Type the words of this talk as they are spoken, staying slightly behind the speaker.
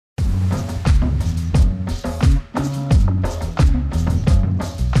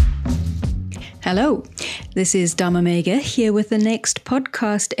Hello, this is Dharma Mega here with the next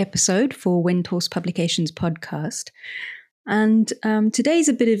podcast episode for Windhorse Publications podcast. And today's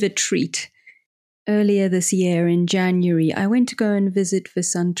a bit of a treat. Earlier this year in January, I went to go and visit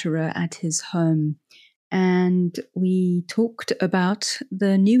Vessantara at his home. And we talked about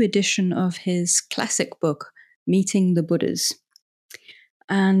the new edition of his classic book, Meeting the Buddhas.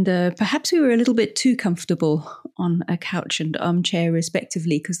 And perhaps we were a little bit too comfortable on a couch and armchair,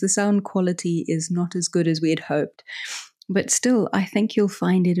 respectively, because the sound quality is not as good as we had hoped. But still, I think you'll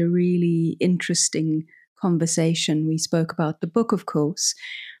find it a really interesting conversation. We spoke about the book, of course,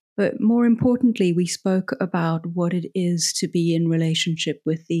 but more importantly, we spoke about what it is to be in relationship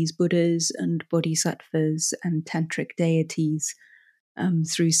with these Buddhas and Bodhisattvas and tantric deities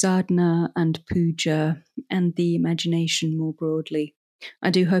through sadhana and puja and the imagination more broadly.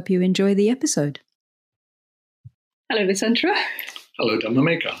 I do hope you enjoy the episode. Hello, Vessantara. Hello, Dharma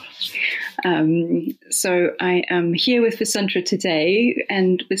Mega. So I am here with Vessantara today,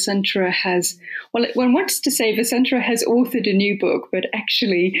 and Vessantara has, well, one wants to say Vessantara has authored a new book, but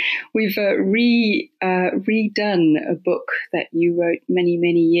actually we've redone a book that you wrote many,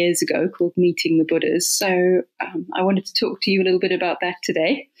 many years ago called Meeting the Buddhas. So I wanted to talk to you a little bit about that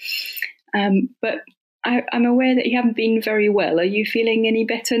today. But I'm aware that you haven't been very well. Are you feeling any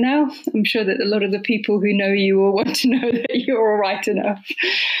better now? I'm sure that a lot of the people who know you will want to know that you're all right enough.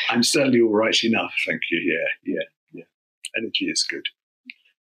 I'm certainly all right enough, thank you. Yeah. Energy is good.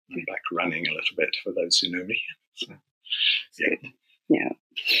 I'm back running a little bit for those who know me. So, yeah.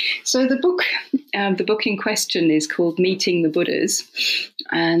 So the book in question is called Meeting the Buddhas,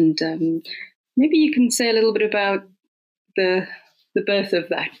 and maybe you can say a little bit about the birth of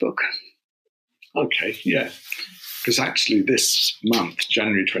that book. Okay, yeah. Because actually this month,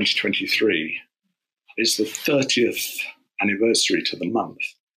 January 2023, is the 30th anniversary to the month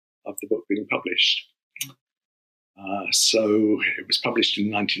of the book being published. So it was published in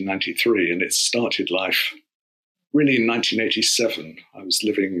 1993 and it started life really in 1987. I was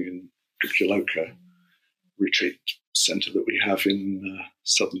living in Kukuloka retreat center that we have in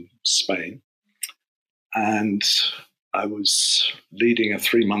southern Spain. And I was leading a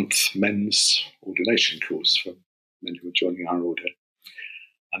 3-month men's ordination course for men who were joining our order.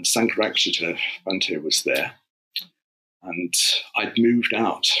 And Sankarakshita Bhante was there. And I'd moved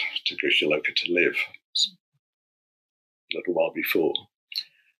out to Kukuloka to live a little while before.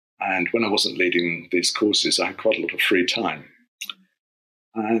 And when I wasn't leading these courses, I had quite a lot of free time.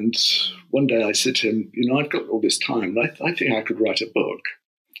 And one day I said to him, I've got all this time. I think I could write a book,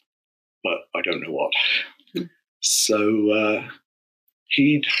 but I don't know what. So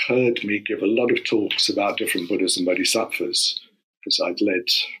he'd heard me give a lot of talks about different Buddhas and Bodhisattvas because I'd led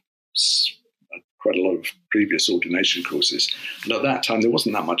quite a lot of previous ordination courses. And at that time, there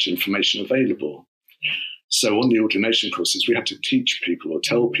wasn't that much information available. So on the ordination courses, we had to teach people or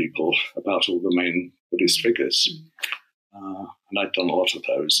tell people about all the main Buddhist figures. And I'd done a lot of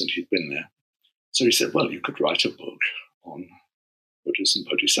those, and he'd been there. So he said, well, you could write a book on Buddhas and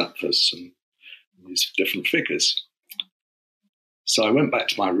Bodhisattvas and these different figures. So I went back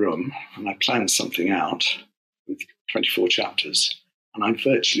to my room and I planned something out with 24 chapters, and I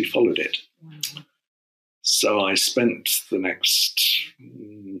virtually followed it. Wow. So I spent the next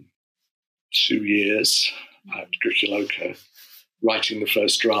 2 years at Kukuloka writing the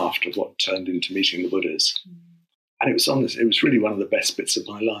first draft of what turned into Meeting the Buddhas. And it was really one of the best bits of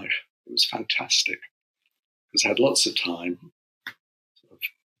my life. It was fantastic because I had lots of time.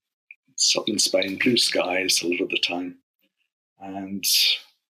 Southern Spain, blue skies a lot of the time, and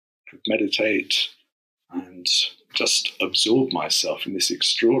could meditate and just absorb myself in this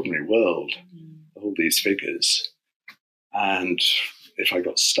extraordinary world of all these figures. And if I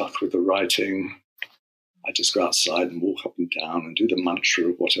got stuck with the writing, I'd just go outside and walk up and down and do the mantra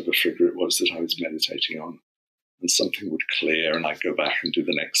of whatever figure it was that I was meditating on, and something would clear and I'd go back and do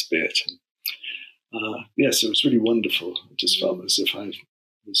the next bit. And, so it was really wonderful. I just felt as if I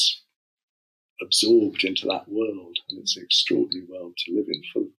was absorbed into that world, and it's an extraordinary world to live in,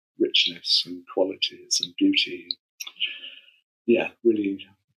 full of richness and qualities and beauty. Yeah, really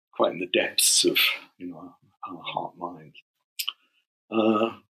quite in the depths of our heart mind.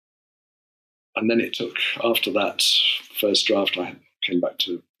 And then it took, after that first draft, I came back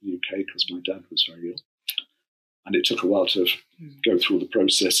to the UK because my dad was very ill, and it took a while to go through the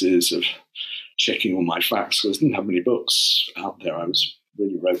processes of checking all my facts because I didn't have many books out there. I was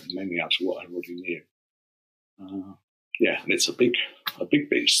really wrote mainly out of what I already knew. And it's a big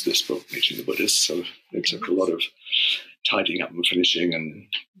beast, this book, Meeting the Buddhas. So it took a lot of tidying up and finishing, and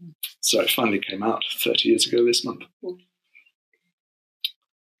so it finally came out 30 years ago this month.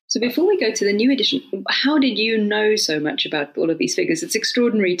 So before we go to the new edition, how did you know so much about all of these figures? It's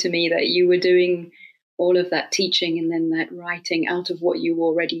extraordinary to me that you were doing all of that teaching and then that writing out of what you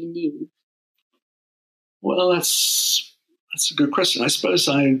already knew. Well, that's a good question. I suppose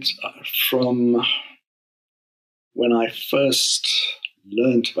from when I first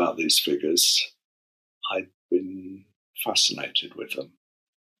learned about these figures, I'd been fascinated with them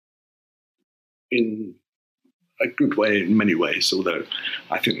in a good way in many ways, although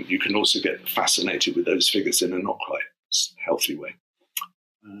I think you can also get fascinated with those figures in a not quite healthy way.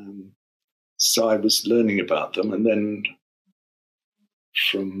 So I was learning about them, and then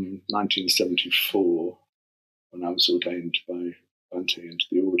from 1974, when I was ordained by Bhante into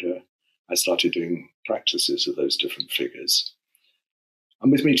the order, I started doing practices of those different figures.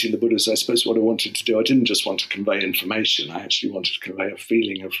 And with meeting the Buddhas, I suppose what I wanted to do, I didn't just want to convey information, I actually wanted to convey a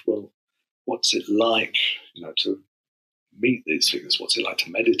feeling of, well, what's it like, to meet these figures? What's it like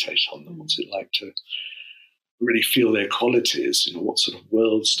to meditate on them? What's it like to really feel their qualities? What sort of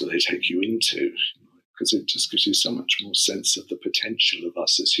worlds do they take you into? Because it just gives you so much more sense of the potential of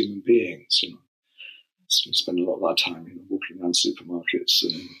us as human beings. So we spend a lot of our time, walking around supermarkets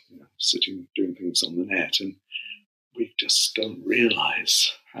and sitting, doing things on the net, and we just don't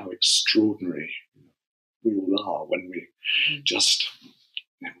realise how extraordinary we all are when we just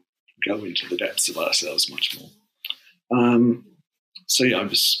go into the depths of ourselves much more. So I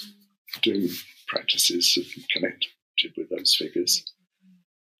was doing practices connected with those figures.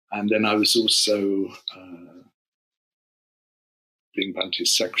 And then I was also being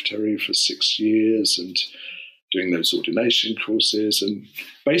Bhante's secretary for 6 years and doing those ordination courses. And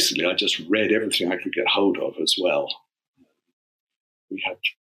basically, I just read everything I could get hold of as well. We had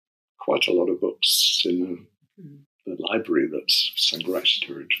quite a lot of books in the library that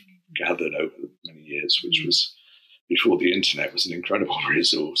Sangharakshita had gathered over many years, which was, before the internet, was an incredible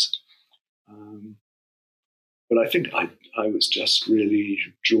resource. But I think I was just really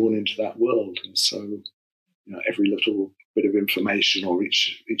drawn into that world. And so, every little bit of information or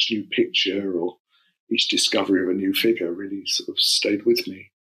each new picture or each discovery of a new figure really sort of stayed with me.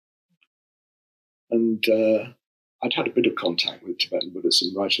 And I'd had a bit of contact with Tibetan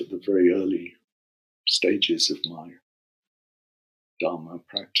Buddhism right at the very early stages of my Dharma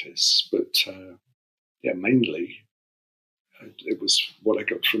practice. But mainly it was what I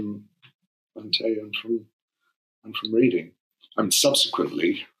got from Bhante and from reading. And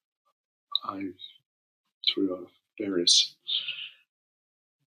subsequently, through various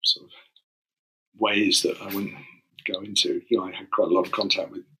sort of ways that I wouldn't go into, I had quite a lot of contact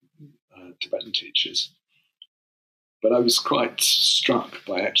with Tibetan teachers. But I was quite struck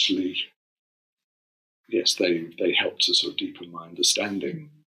by actually, yes, they helped to sort of deepen my understanding.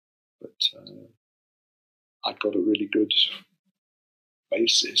 But I got a really good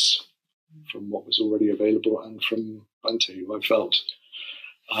basis from what was already available and from Bhante, who I felt,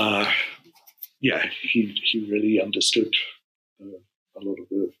 he really understood a lot of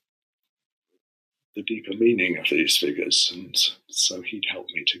the deeper meaning of these figures, and so he'd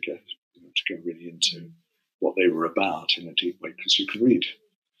helped me to go really into what they were about in a deep way, because you can read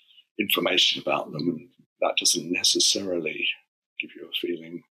information about them, and that doesn't necessarily give you a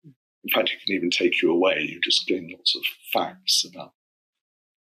feeling. In fact, it can even take you away. You just gain lots of facts about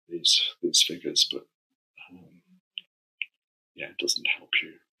these figures, but it doesn't help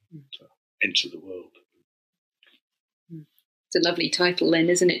you to enter the world. It's a lovely title then,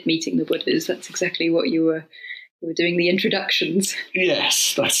 isn't it? Meeting the Buddhas. That's exactly what you were doing, the introductions.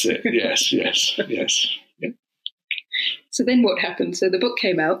 Yes, that's it. Yes. Yeah. So then what happened? So the book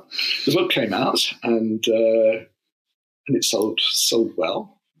came out. The book came out, and it sold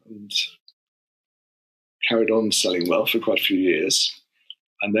well and carried on selling well for quite a few years.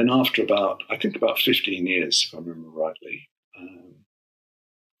 And then after about 15 years, if I remember rightly,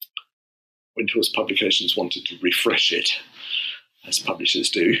 Windhorse Publications wanted to refresh it, as publishers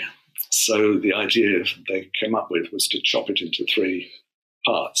do. So the idea they came up with was to chop it into 3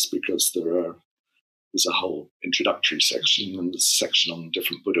 parts, because there's a whole introductory section and there's a section on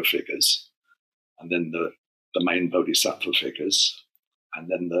different Buddha figures, and then the main Bodhisattva figures, and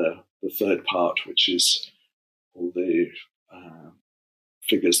then the third part, which is all the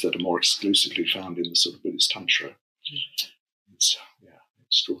figures that are more exclusively found in the sort of Buddhist Tantra. It's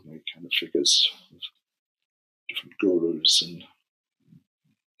extraordinary kind of figures of different gurus and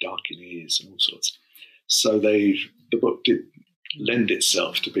Dakinis and all sorts. So the book did lend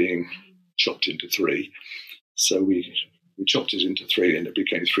itself to being chopped into 3. So we chopped it into 3, and it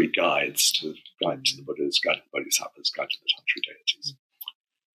became 3 guides: Guide to the Buddhas, Guide to the Bodhisattvas, Guide to the Tantra deities.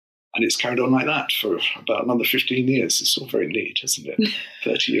 And it's carried on like that for about another 15 years. It's all very neat, isn't it?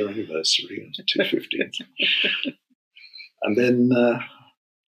 30-year anniversary of 215. And then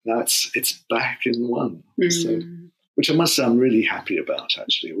now it's back in one. So, which I must say I'm really happy about,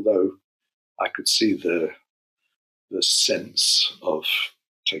 actually, although I could see the sense of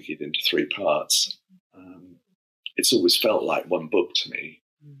taking it into 3 parts. It's always felt like one book to me.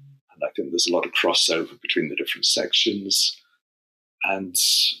 And I think there's a lot of crossover between the different sections. And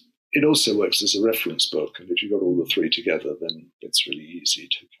it also works as a reference book. And if you've got all the 3 together, then it's really easy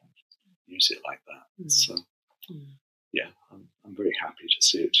to kind of use it like that. So, yeah, I'm very happy to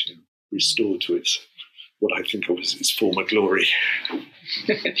see it restored to its, what I think of as its former glory.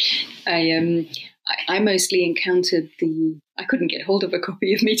 I mostly encountered I couldn't get hold of a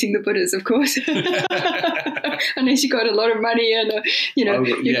copy of Meeting the Buddhas, of course. Unless you got a lot of money and, you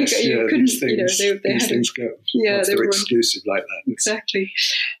couldn't, these things go. Yeah, they were exclusive like that. Exactly.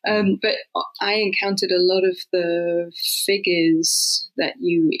 But I encountered a lot of the figures that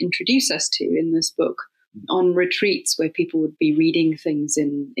you introduce us to in this book on retreats where people would be reading things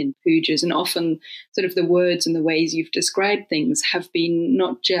in pujas, and often sort of the words and the ways you've described things have been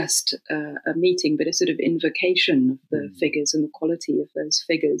not just a meeting, but a sort of invocation of the figures and the quality of those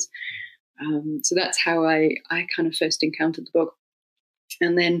figures. So that's how I kind of first encountered the book.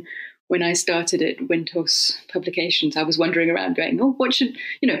 And then when I started at Windhorse Publications, I was wandering around going, what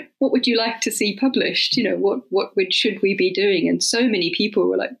would you like to see published? What should we be doing? And so many people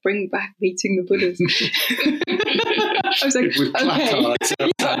were like, bring back Meeting the Buddhas. I was like, with placards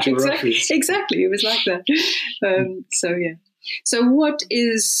outside your office. Exactly. It was like that.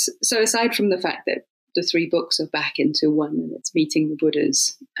 So aside from the fact that the 3 books are back into one and it's Meeting the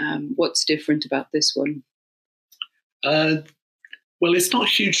Buddhas, what's different about this one? Well, it's not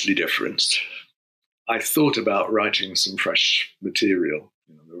hugely different. I thought about writing some fresh material.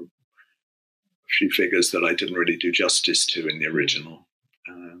 There were a few figures that I didn't really do justice to in the original.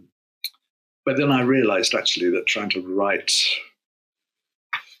 But then I realized actually that trying to write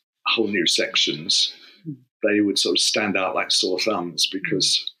whole new sections, they would sort of stand out like sore thumbs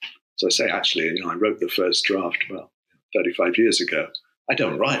because, as I say, actually, I wrote the first draft about 35 years ago. I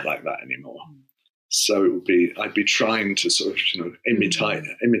don't write like that anymore. So I'd be trying to sort of,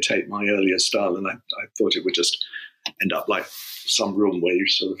 imitate my earlier style, and I thought it would just end up like some room where you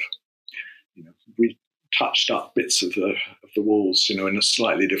sort of, we touched up bits of the walls, in a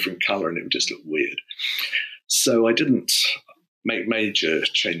slightly different color, and it would just look weird. So I didn't make major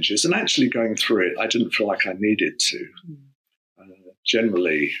changes, and actually going through it, I didn't feel like I needed to.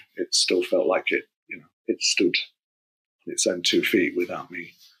 Generally, it still felt like it stood on its own 2 feet without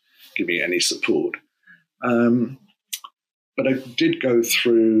me giving any support. But I did go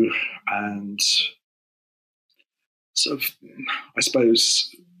through and sort of, I suppose,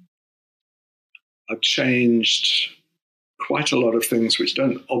 I've changed quite a lot of things which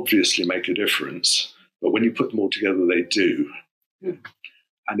don't obviously make a difference, but when you put them all together, they do.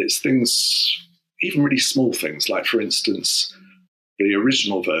 And it's things, even really small things, like, for instance, the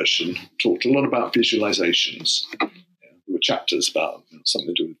original version talked a lot about visualizations. There were chapters about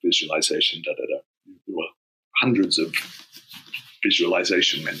something to do with visualization, There were hundreds of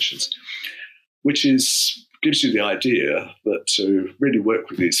visualization mentions, which gives you the idea that to really work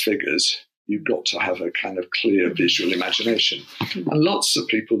with these figures, you've got to have a kind of clear visual imagination. And lots of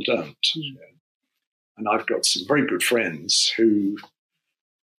people don't. And I've got some very good friends who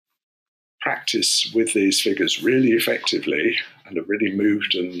practice with these figures really effectively and are really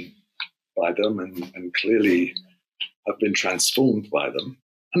moved by them and clearly have been transformed by them,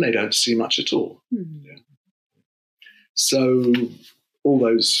 and they don't see much at all. So all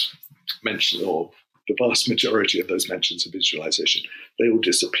those mentions, or the vast majority of those mentions of visualization, they all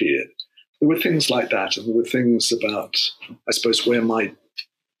disappeared. There were things like that, and there were things about, I suppose, where my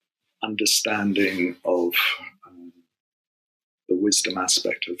understanding of the wisdom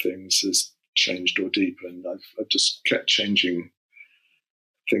aspect of things has changed or deepened. I've just kept changing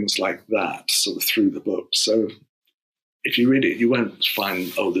things like that sort of through the book. So if you read it, you won't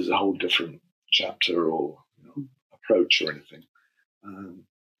find, there's a whole different chapter or approach or anything.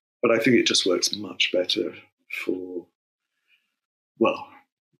 But I think it just works much better for,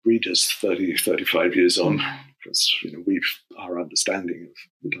 readers 30, 35 years on, because our understanding of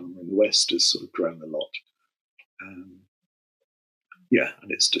the Dharma in the West has sort of grown a lot.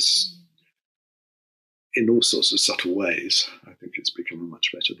 And it's just, in all sorts of subtle ways, I think it's become a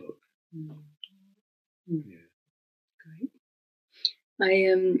much better book.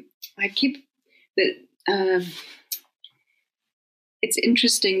 Great. I keep that. It's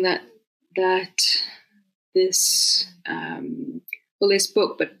interesting that this well, this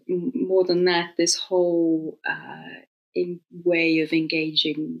book, but more than that, this whole way of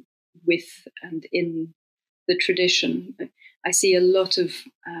engaging with and in the tradition. I see a lot of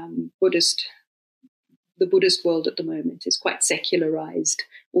the Buddhist world at the moment is quite secularized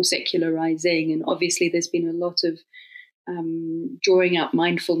or secularizing, and obviously there's been a lot of drawing out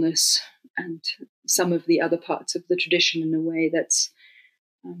mindfulness and some of the other parts of the tradition in a way that's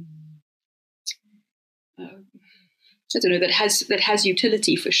I don't know, that has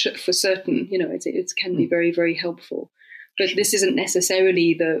utility for certain. It can be very, very helpful. But this isn't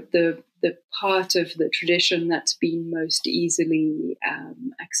necessarily the part of the tradition that's been most easily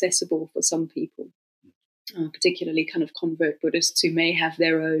accessible for some people, particularly kind of convert Buddhists who may have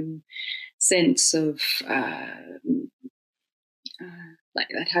their own sense of like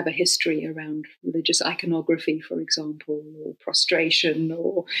that have a history around religious iconography, for example, or prostration,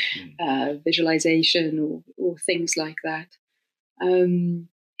 or visualization, or things like that. And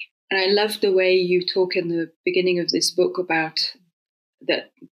I love the way you talk in the beginning of this book about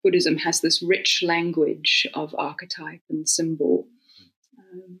that Buddhism has this rich language of archetype and symbol.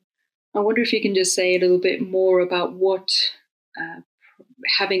 I wonder if you can just say a little bit more about what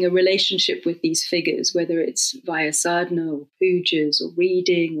having a relationship with these figures, whether it's via sadhana or pujas or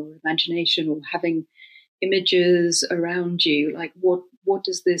reading or imagination or having images around you, like what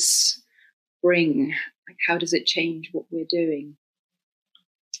does this bring? Like, how does it change what we're doing?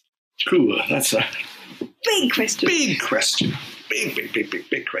 Cool. That's a big question. Big question.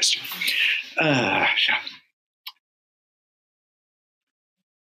 Big question. I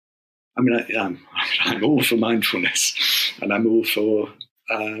mean, I'm all for mindfulness, and I'm all for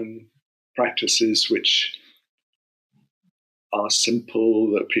practices which are simple,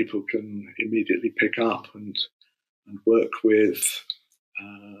 that people can immediately pick up and work with.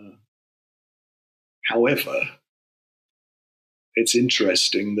 However, it's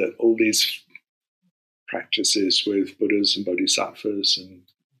interesting that all these practices with Buddhas and Bodhisattvas and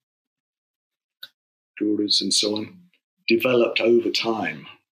gurus and so on developed over time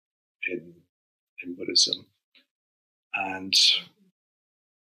in Buddhism. And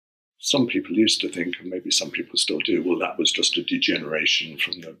some people used to think, and maybe some people still do, well, that was just a degeneration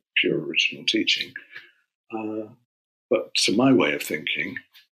from the pure original teaching. But to my way of thinking,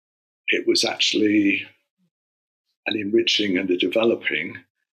 it was actually an enriching and a developing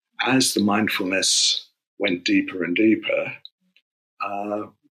as the mindfulness went deeper and deeper.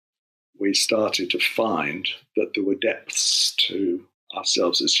 We started to find that there were depths to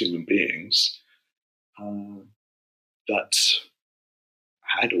ourselves as human beings that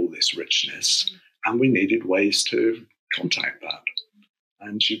had all this richness, and we needed ways to contact that.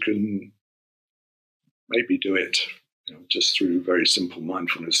 And you can maybe do it, just through very simple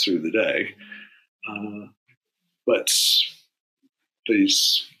mindfulness through the day. But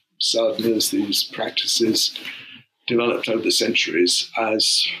these sadhanas, these practices, developed over the centuries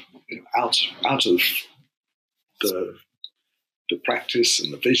as out of the practice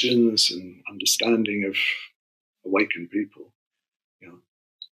and the visions and understanding of awakened people,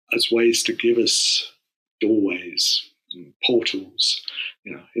 as ways to give us doorways and portals,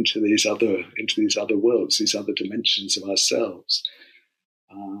 into these other worlds, these other dimensions of ourselves.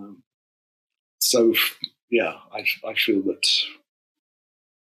 I feel that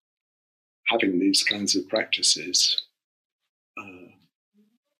having these kinds of practices,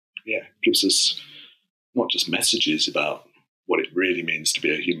 gives us not just messages about what it really means to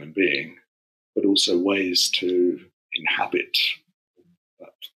be a human being, but also ways to inhabit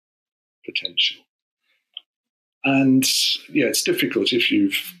that potential. And it's difficult if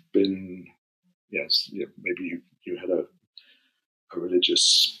you've been, maybe you had a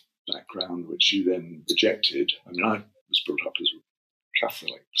religious background which you then rejected. I mean, I was brought up as a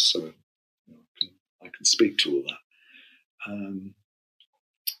Catholic, so I can speak to all that.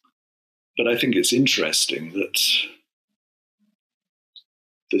 But I think it's interesting that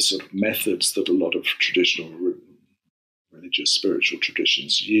the sort of methods that a lot of traditional religious spiritual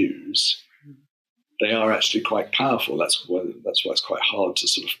traditions use, they are actually quite powerful. That's why it's quite hard to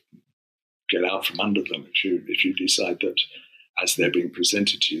sort of get out from under them if you decide that as they're being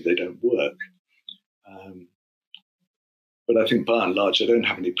presented to you, they don't work. But I think by and large, I don't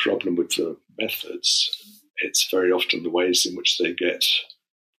have any problem with the methods. It's very often the ways in which they get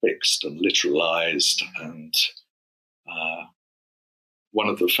fixed and literalized. And one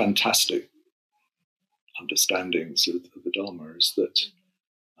of the fantastic understandings of the Dharma is that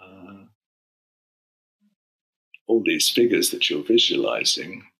all these figures that you're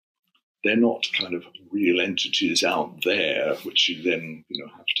visualizing, they're not kind of real entities out there, which you then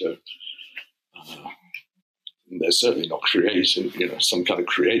have to they're certainly not creative, some kind of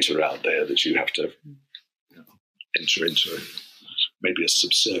creator out there that you have to enter into maybe a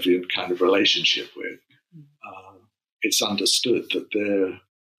subservient kind of relationship with. It's understood that they're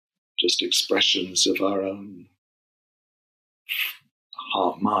just expressions of our own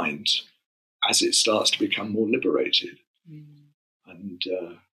heart mind as it starts to become more liberated. And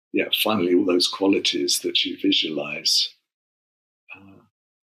finally, all those qualities that you visualize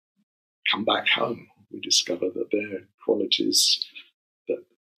come back home. We discover that they're qualities that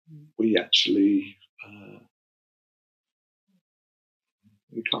we actually,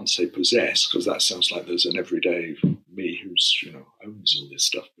 we can't say possess, because that sounds like there's an everyday me who's, owns all this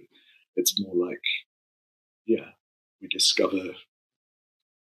stuff. But it's more like, we discover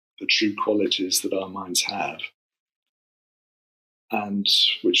the true qualities that our minds have, and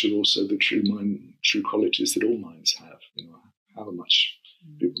which are also the true qualities that all minds have. However much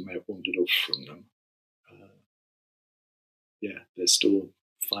people may have wandered off from them, they're still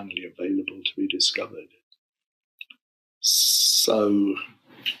finally available to be discovered. So,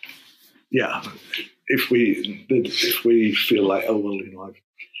 if we feel like,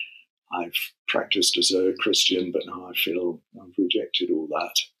 I've practiced as a Christian, but now I feel I've rejected all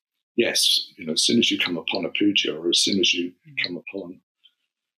that. Yes, as soon as you come upon a puja, or as soon as you come upon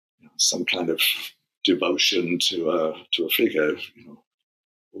some kind of devotion to a figure,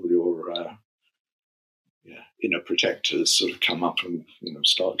 all your inner protectors sort of come up and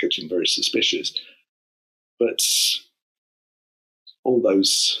start getting very suspicious. But all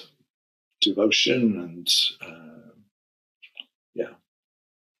those devotion and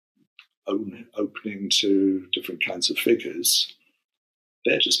opening to different kinds of figures,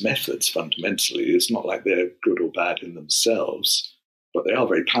 they're just methods fundamentally. It's not like they're good or bad in themselves, but they are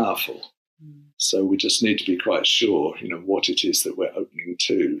very powerful. So we just need to be quite sure, what it is that we're opening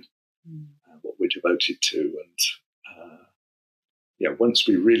to, what we're devoted to. And once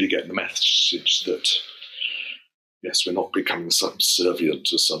we really get the message that, yes, we're not becoming subservient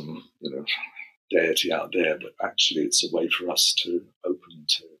to some, deity out there, but actually it's a way for us to open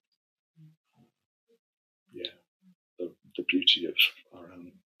to the beauty of our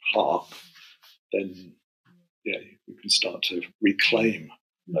own heart, then we can start to reclaim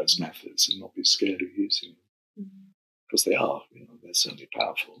those methods and not be scared of using them, because they are, they're certainly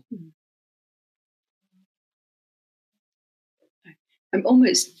powerful.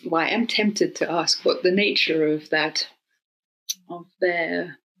 I'm tempted to ask what the nature of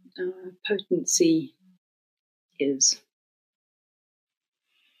their potency is.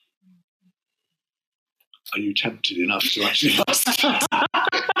 Are you tempted enough to actually ask?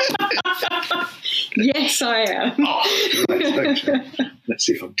 Yes, I am. Oh, right, okay. Let's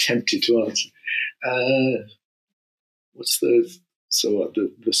see if I'm tempted to answer. What's the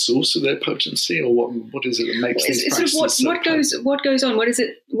source of their potency, or what is it that makes these practices? What goes on? What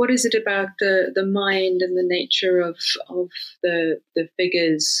is it about the mind and the nature of the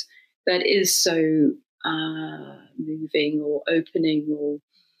figures that is so moving or opening, or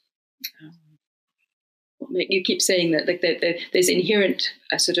you keep saying that there's inherent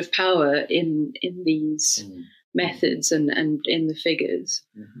sort of power in these methods and in the figures.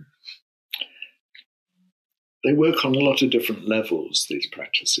 Mm-hmm. They work on a lot of different levels, these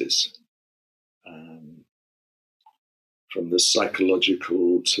practices, from the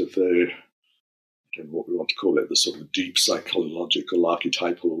psychological to the, I don't know what we want to call it, the sort of deep psychological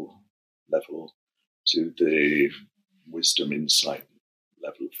archetypal level, to the wisdom insight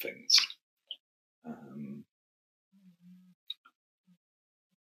level of things.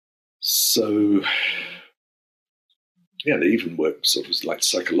 They even work sort of like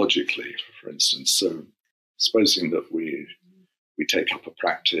psychologically, for instance. So supposing that we take up a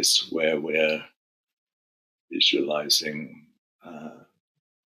practice where we're visualizing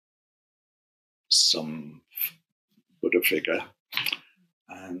some Buddha figure,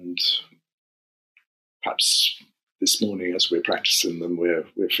 and perhaps this morning as we're practicing them, we're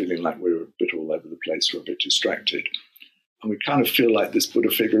feeling like we're a bit all over the place, we're a bit distracted, and we kind of feel like this Buddha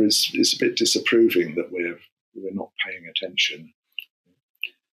figure is a bit disapproving, that we're not paying attention.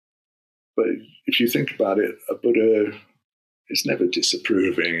 But if you think about it, a Buddha is never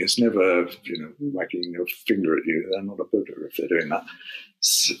disapproving. It's never, wagging your finger at you. They're not a Buddha if they're doing that.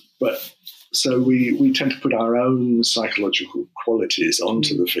 So we tend to put our own psychological qualities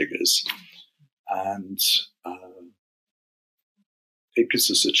onto the figures, and it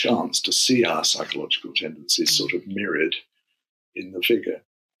gives us a chance to see our psychological tendencies sort of mirrored in the figure.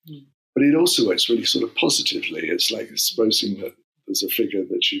 But it also works really sort of positively. It's like supposing that there's a figure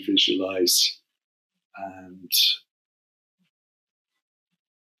that you visualize, and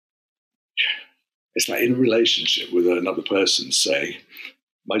it's like in a relationship with another person, say,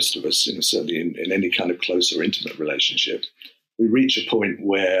 most of us, certainly in any kind of close or intimate relationship, we reach a point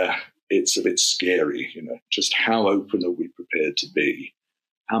where it's a bit scary, just how open are we prepared to be?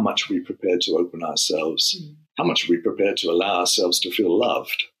 How much are we prepared to open ourselves? How much are we prepared to allow ourselves to feel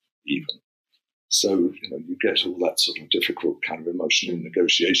loved, even? So, you get all that sort of difficult kind of emotional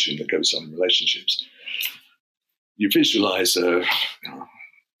negotiation that goes on in relationships. You visualize a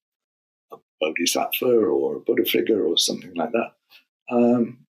bodhisattva or a Buddha figure or something like that.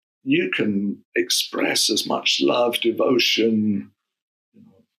 You can express as much love, devotion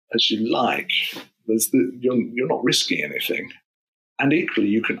as you like. You're not risking anything. And equally,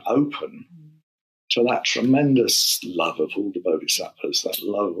 you can open to that tremendous love of all the bodhisattvas, that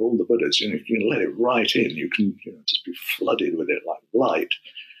love of all the Buddhas. You can let it right in. You can just be flooded with it like light.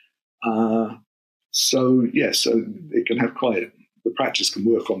 So it can have the practice can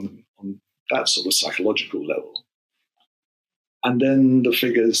work on that sort of psychological level. And then the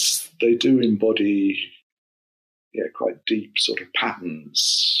figures, they do embody quite deep sort of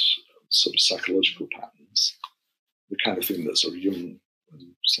patterns, sort of psychological patterns, the kind of thing that sort of Jung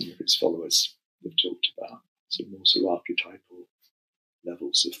and some of his followers have talked about, sort of more sort of archetypal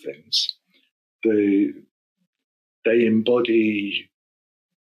levels of things. They embody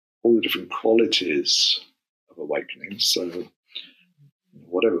all the different qualities of awakening. So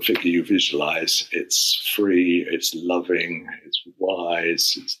whatever figure you visualize, it's free, it's loving, it's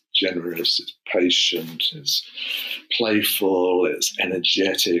wise, it's generous, it's patient, it's playful, it's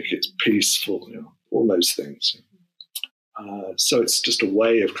energetic, it's peaceful, all those things. So it's just a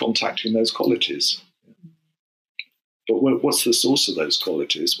way of contacting those qualities. But what's the source of those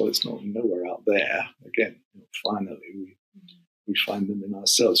qualities? Well, it's nowhere out there. Again, finally, we find them in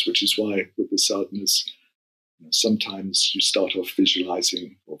ourselves, which is why with the sadhanas, sometimes you start off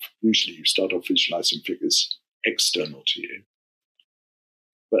visualizing, or usually you start off visualizing figures external to you.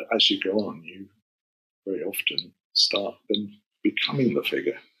 But as you go on, you very often start then becoming the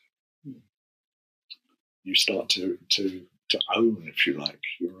figure. You start to own, if you like,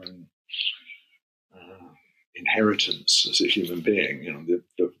 your own inheritance as a human being,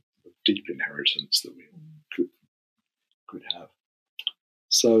 the deep inheritance that we could have.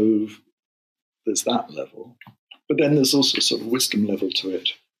 So there's that level. But then there's also a sort of wisdom level to it.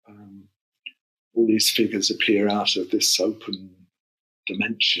 All these figures appear out of this open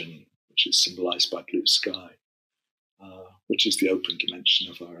dimension, which is symbolized by blue sky, which is the open dimension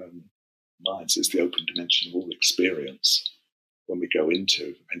of our own minds. It's the open dimension of all experience. When we go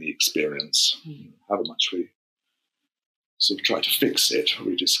into any experience, however much we sort of try to fix it,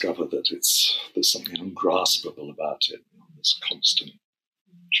 we discover that there's something ungraspable about it. There's constant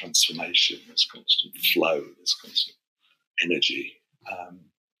transformation, there's constant flow, there's constant energy.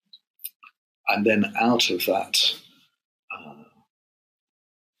 And then out of that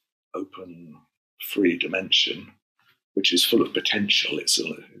open, free dimension, which is full of potential, it's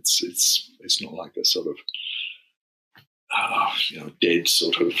not like a sort of dead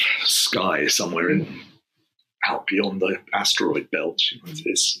sort of sky somewhere out beyond the asteroid belt.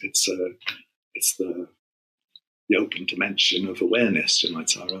 It's the open dimension of awareness.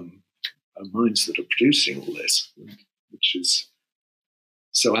 It's our own minds that are producing all this, which is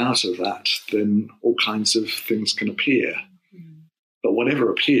so out of that, then all kinds of things can appear. But whatever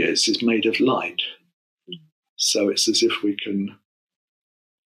appears is made of light. So it's as if we're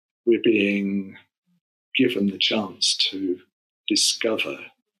being given the chance to discover,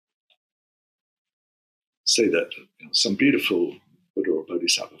 say that some beautiful Buddha or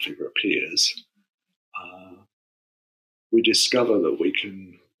Bodhisattva figure appears, we discover that we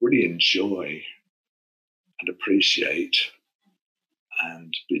can really enjoy and appreciate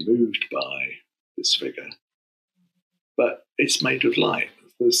and be moved by this figure. But it's made of light.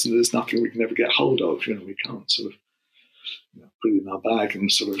 There's nothing we can ever get hold of. We can't sort of put it in our bag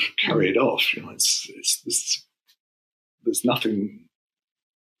and sort of carry it off. There's nothing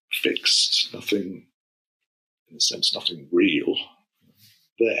fixed, nothing, in a sense, nothing real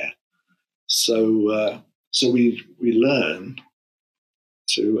there. So we learn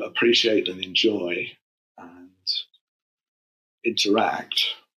to appreciate and enjoy and interact,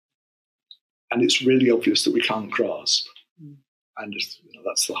 and it's really obvious that we can't grasp. And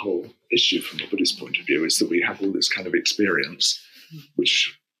that's the whole issue from the Buddhist point of view, is that we have all this kind of experience,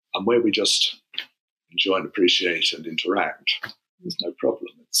 and where we just enjoy and appreciate and interact, there's no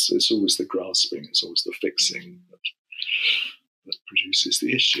problem. It's always the grasping, it's always the fixing that produces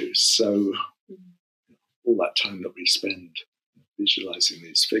the issues. So all that time that we spend visualizing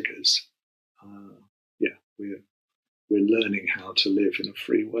these figures, we're learning how to live in a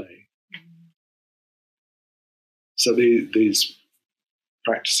free way. So these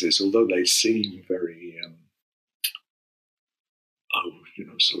practices, although they seem very,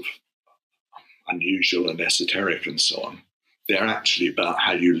 sort of unusual and esoteric and so on, they're actually about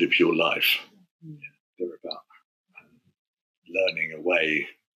how you live your life. They're about learning a way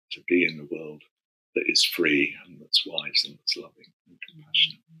to be in the world that is free and that's wise and that's loving and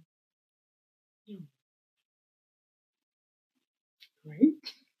compassionate.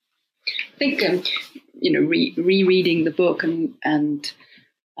 Great. I think rereading the book and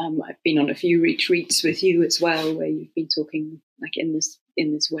I've been on a few retreats with you as well, where you've been talking like in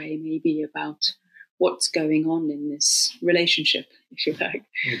this way, maybe about what's going on in this relationship, if you like,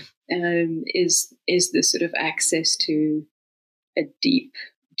 is the sort of access to a deep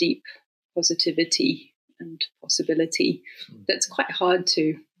positivity and possibility that's quite hard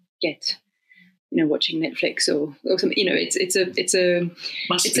to get. Watching Netflix or something. It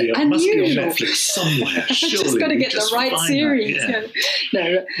must be on Netflix somewhere. Surely. Just got to get the right series. Yeah.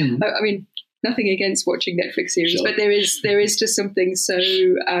 No, I mean nothing against watching Netflix series, but there is just something so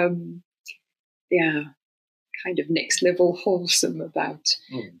kind of next level wholesome about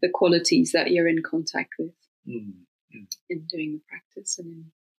the qualities that you're in contact with in doing the practice and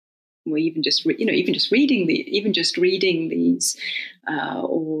even just reading these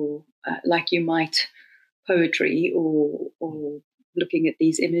or like you might poetry or looking at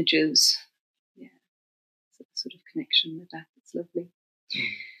these images. So sort of connection with that, it's lovely.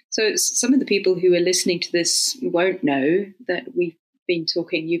 So some of the people who are listening to this won't know that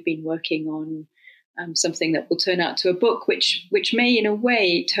you've been working on something that will turn out to a book, which may in a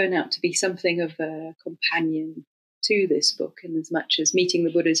way turn out to be something of a companion to this book, in as much as Meeting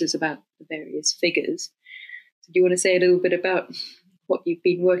the Buddhas is about the various figures. So do you want to say a little bit about what you've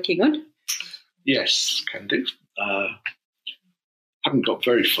been working on? Yes, can do. Haven't got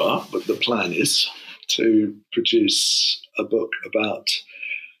very far, but the plan is to produce a book about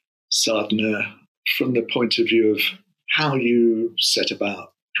sadhana from the point of view of how you set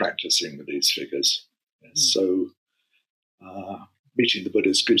about practicing with these figures. So Meeting the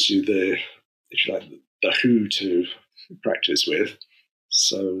Buddhas gives you the who to practice with.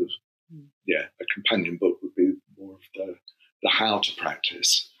 So a companion book would be more of the how to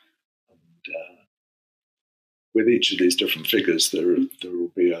practice. And with each of these different figures, there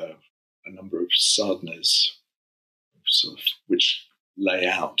will be a number of sadhanas, sort of, which lay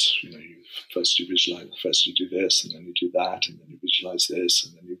out. First you visualize, first you do this, and then you do that, and then you visualize this,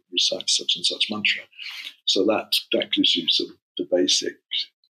 and then you recite such and such mantra. So that gives you sort of the basic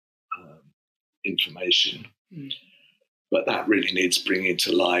information. But that really needs bringing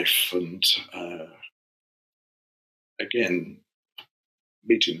to life. And again,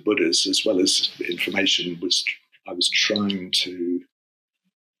 Meeting the Buddhas, as well as information, I was trying to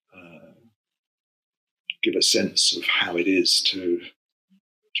give a sense of how it is to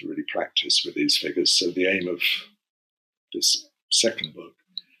really practice with these figures. So the aim of this second book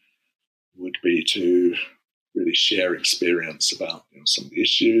would be to really share experience about some of the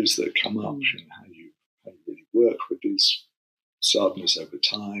issues that come up and how you really work with these sadhanas over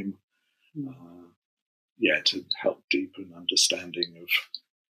time. To help deepen understanding of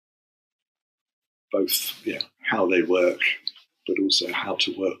both how they work, but also how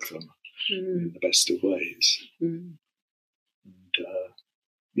to work them in the best of ways. And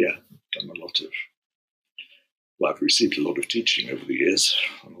done a lot of. Well, I've received a lot of teaching over the years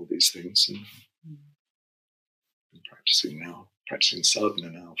on all these things, and been practicing sadhana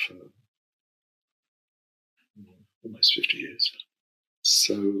now for almost 50 years.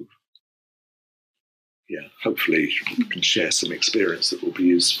 So, hopefully we can share some experience that will be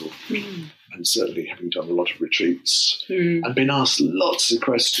useful. And certainly, having done a lot of retreats and been asked lots of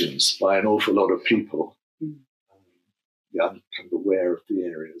questions by an awful lot of people, I'm kind of aware of the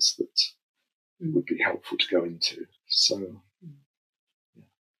areas that would be helpful to go into. So,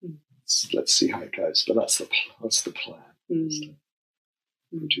 let's see how it goes. But that's the plan. To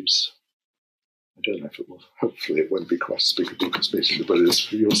produce. I don't know if it will. Hopefully, it won't be quite as big a book as Meeting the Buddhas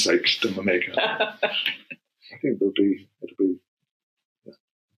for your sake, Dhammamegga. I think it'll be.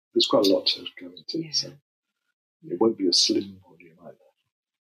 There's quite a lot to go into, so it won't be a slim volume either.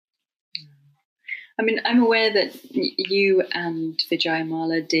 I mean, I'm aware that you and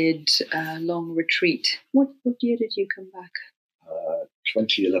Vijayamala did a long retreat. What year did you come back?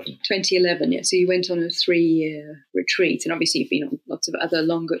 2011. 2011, yeah. So you went on a 3-year retreat, and obviously you've been on lots of other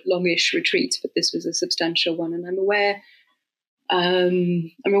longish retreats, but this was a substantial one. And I'm aware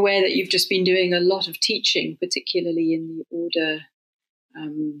that you've just been doing a lot of teaching, particularly in the order,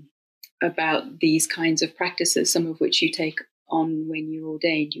 about these kinds of practices, some of which you take on when you're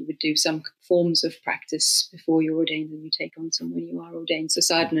ordained. You would do some forms of practice before you're ordained, and you take on some when you are ordained. So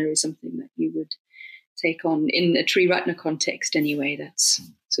sadhana is something that you would take on in a Triratna context anyway. That's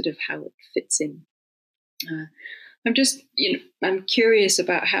sort of how it fits in. I'm just, I'm curious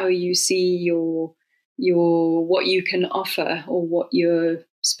about how you see your what you can offer, or what you're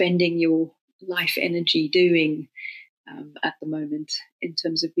spending your life energy doing at the moment in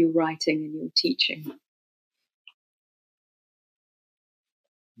terms of your writing and your teaching.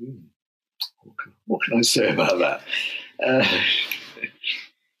 What can I say about that?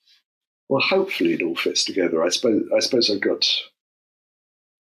 Well, hopefully it all fits together. I suppose I've got,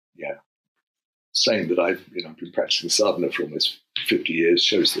 saying that I've been practicing sadhana for almost 50 years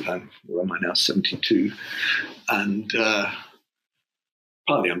shows that where am I now, 72, and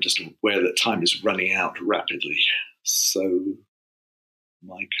partly I'm just aware that time is running out rapidly. So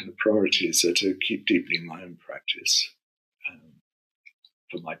my kind of priorities are to keep deepening my own practice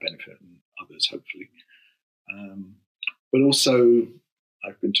for my benefit and others, hopefully. But also,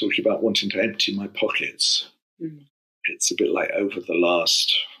 I've been talking about wanting to empty my pockets. Mm. It's a bit like over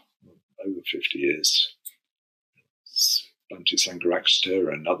 50 years, Bhante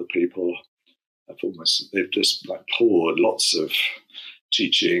Sangharakshita and other people they've just like poured lots of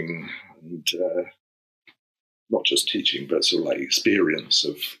teaching and not just teaching, but sort of like experience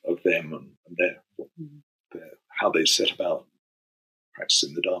of them and their how they set about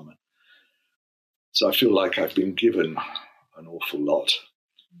practicing the Dharma. So I feel like I've been given an awful lot,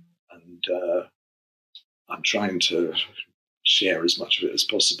 and I'm trying to share as much of it as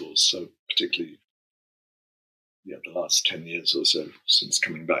possible. So particularly, the last 10 years or so since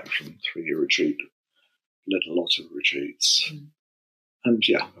coming back from 3-year retreat, led a lot of retreats. And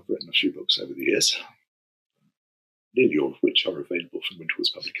I've written a few books over the years, nearly all of which are available from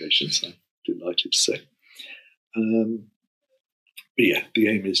Windhorse Publications, I'm delighted to say. But the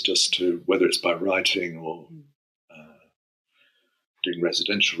aim is just to, whether it's by writing or doing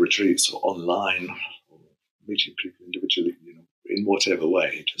residential retreats or online or meeting people individually, in whatever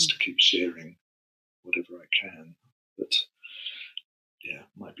way, just to keep sharing whatever I can that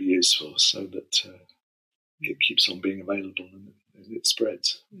might be useful, so that it keeps on being available and it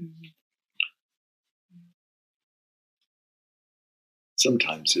spreads. Mm-hmm.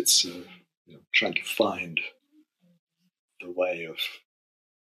 Sometimes it's trying to find the way of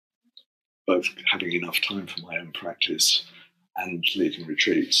both having enough time for my own practice and leading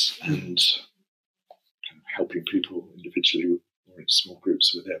retreats and kind of helping people individually or in small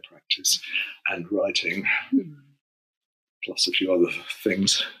groups with their practice and writing, plus a few other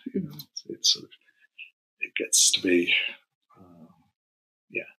things. It's sort of, it gets to be,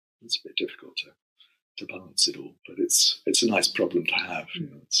 it's a bit difficult to balance it all, but it's a nice problem to have.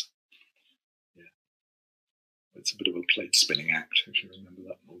 It's a bit of a plate spinning act, if you remember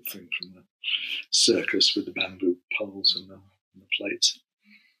that old thing from the circus with the bamboo poles and the plates.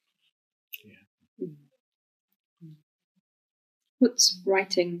 Yeah. What's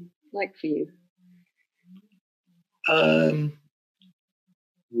writing like for you?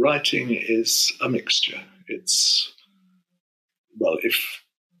 Writing is a mixture. It's, if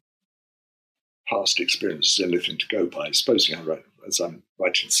past experience is anything to go by, supposing I'm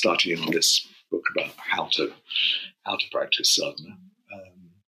starting in on this book about how to practice sadhana.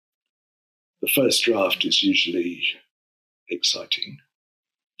 The first draft is usually exciting,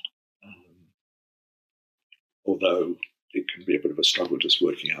 although it can be a bit of a struggle just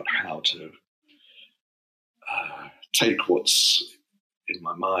working out how to take what's in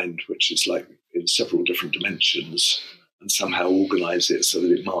my mind, which is like in several different dimensions, and somehow organize it so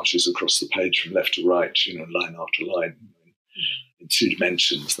that it marches across the page from left to right, line after line, in 2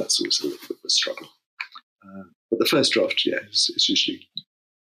 dimensions. That's always a little bit of a struggle. But the first draft, it's usually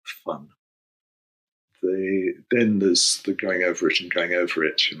fun. Then there's the going over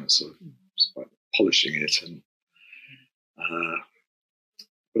it, sort of polishing it. And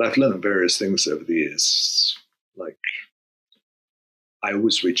but I've learned various things over the years. Like, I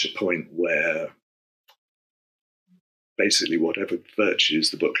always reach a point where basically whatever virtues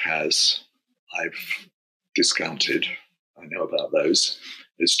the book has, I've discounted. I know about those.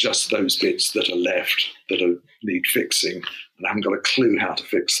 It's just those bits that are left that need fixing, and I haven't got a clue how to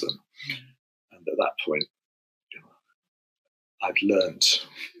fix them. And at that point, I've learned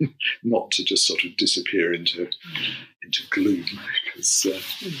not to just sort of disappear into gloom, because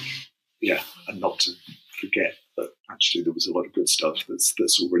and not to forget that actually there was a lot of good stuff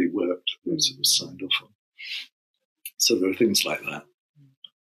that's already worked, that sort of signed off on. So there are things like that.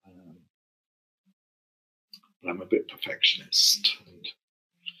 But I'm a bit perfectionist, and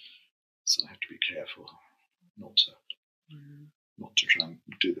so I have to be careful not to not to try and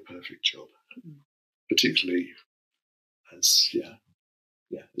do the perfect job, particularly as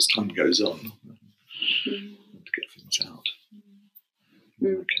time goes on, to get things out.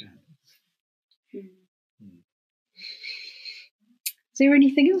 Okay. Is there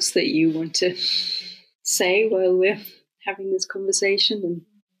anything else that you want to say while we're having this conversation and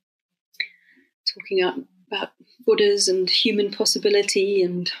talking about Buddhas and human possibility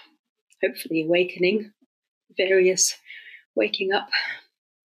and hopefully awakening, various waking up?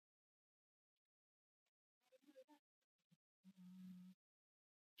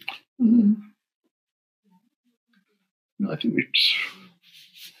 I think we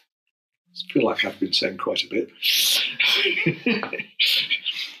feel like I've been saying quite a bit.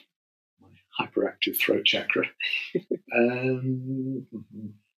 My hyperactive throat chakra.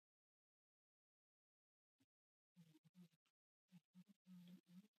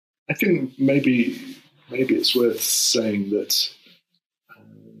 I think maybe it's worth saying that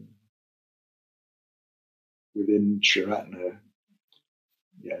within Triratna,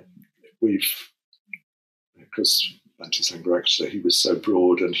 because Bhante Sangharakshita, he was so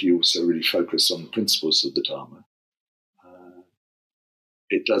broad and he also really focused on the principles of the Dharma.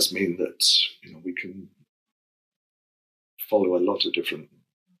 It does mean that we can follow a lot of different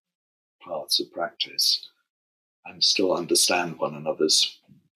parts of practice and still understand one another's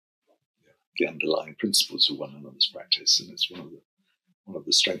the underlying principles of one another's practice, and it's one of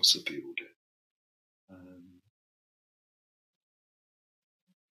the strengths of the order.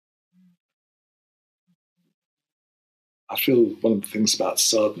 I feel one of the things about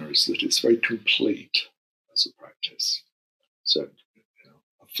sadhana is that it's very complete as a practice. So,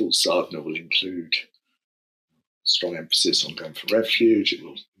 a full sadhana will include strong emphasis on going for refuge. It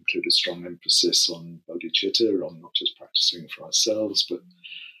will include a strong emphasis on bodhicitta, on not just practicing for ourselves, but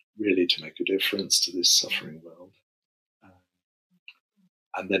really to make a difference to this suffering world.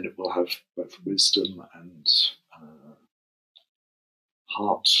 And then it will have both wisdom and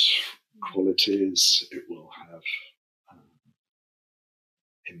heart qualities. It will have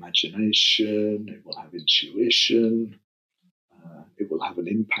imagination. It will have intuition. It will have an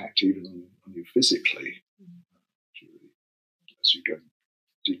impact even on you physically as you go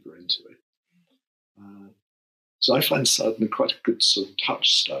deeper into it. So I find sadhana quite a good sort of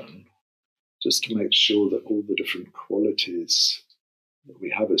touchstone, just to make sure that all the different qualities that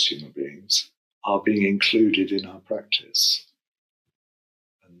we have as human beings are being included in our practice.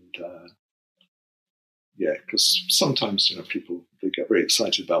 And because sometimes people, they get very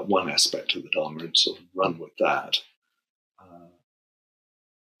excited about one aspect of the Dharma and sort of run with that,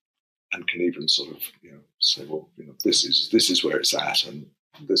 and can even sort of say, well, this is where it's at, and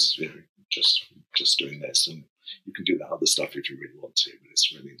this just doing this, and you can do that other stuff if you really want to, but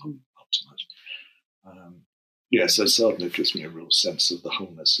it's really not too much. So sadhana gives me a real sense of the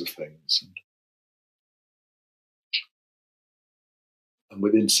wholeness of things, and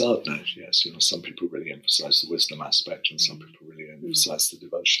within sadhana, yes, some people really emphasize the wisdom aspect, and some people really emphasize the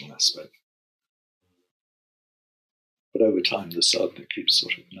devotional aspect. But over time, the sadhana keeps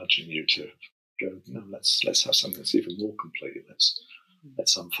sort of nudging you to go, no, let's have something that's even more complete.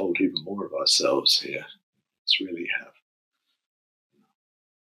 Let's unfold even more of ourselves here. Let's really have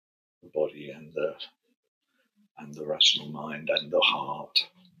the body and the rational mind and the heart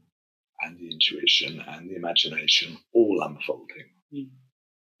and the intuition and the imagination all unfolding.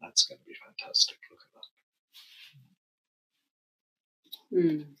 That's going to be fantastic. Look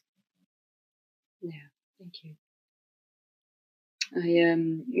at that. Yeah, thank you.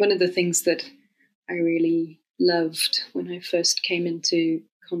 One of the things that I really loved when I first came into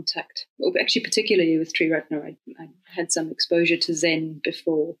contact, well, actually particularly with Triratna, I had some exposure to Zen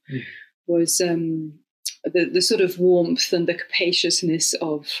before, was the sort of warmth and the capaciousness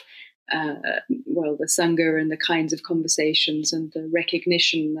of the Sangha and the kinds of conversations and the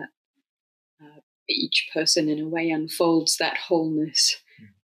recognition that each person in a way unfolds that wholeness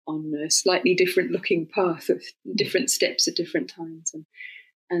on a slightly different looking path with different steps at different times.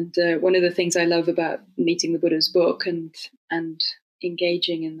 And one of the things I love about meeting the Buddha's book and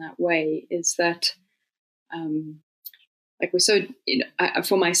engaging in that way is that we're so,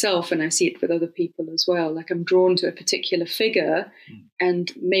 for myself, and I see it with other people as well, like I'm drawn to a particular figure,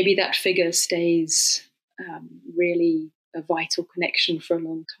 and maybe that figure stays really a vital connection for a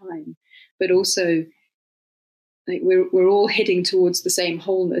long time, but also like we're all heading towards the same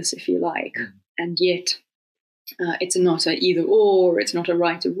wholeness, if you like, and yet it's not a either or, it's not a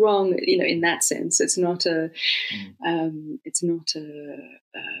right or wrong, in that sense. It's not a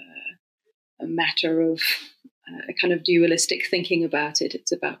matter of a kind of dualistic thinking about it.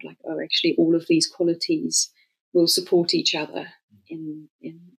 It's about actually all of these qualities will support each other in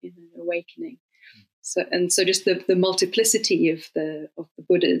an awakening. So just the multiplicity of the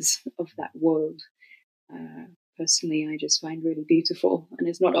Buddhas of that world, personally, I just find really beautiful. And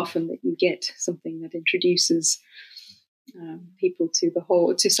it's not often that you get something that introduces people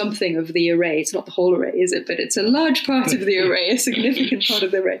to something of the array. It's not the whole array, is it? But it's a large part of the array, a significant part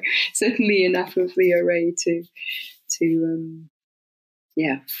of the array. Certainly enough of the array to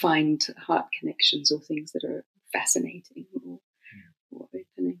find heart connections or things that are fascinating or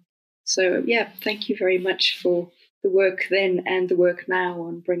opening. So thank you very much for the work then and the work now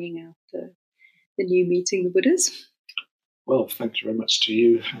on bringing out the new Meeting the Buddhas. Well, thank you very much to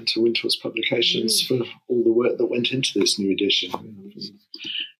you and to Windhorse Publications for all the work that went into this new edition, from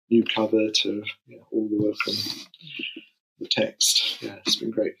new cover to all the work on the text. Yeah, it's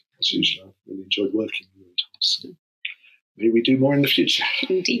been great. As usual, I've really enjoyed working with Windhorse. May we do more in the future.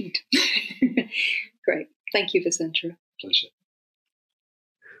 Indeed. Great. Thank you, Vessantara. Pleasure.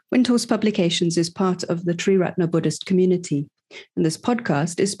 Windhorse Publications is part of the Triratna Buddhist community, and this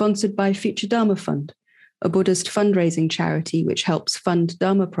podcast is sponsored by Future Dharma Fund, a Buddhist fundraising charity which helps fund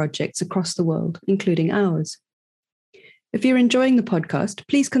Dharma projects across the world, including ours. If you're enjoying the podcast,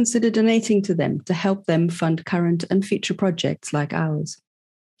 please consider donating to them to help them fund current and future projects like ours.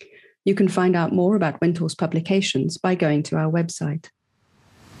 You can find out more about Windhorse Publications by going to our website.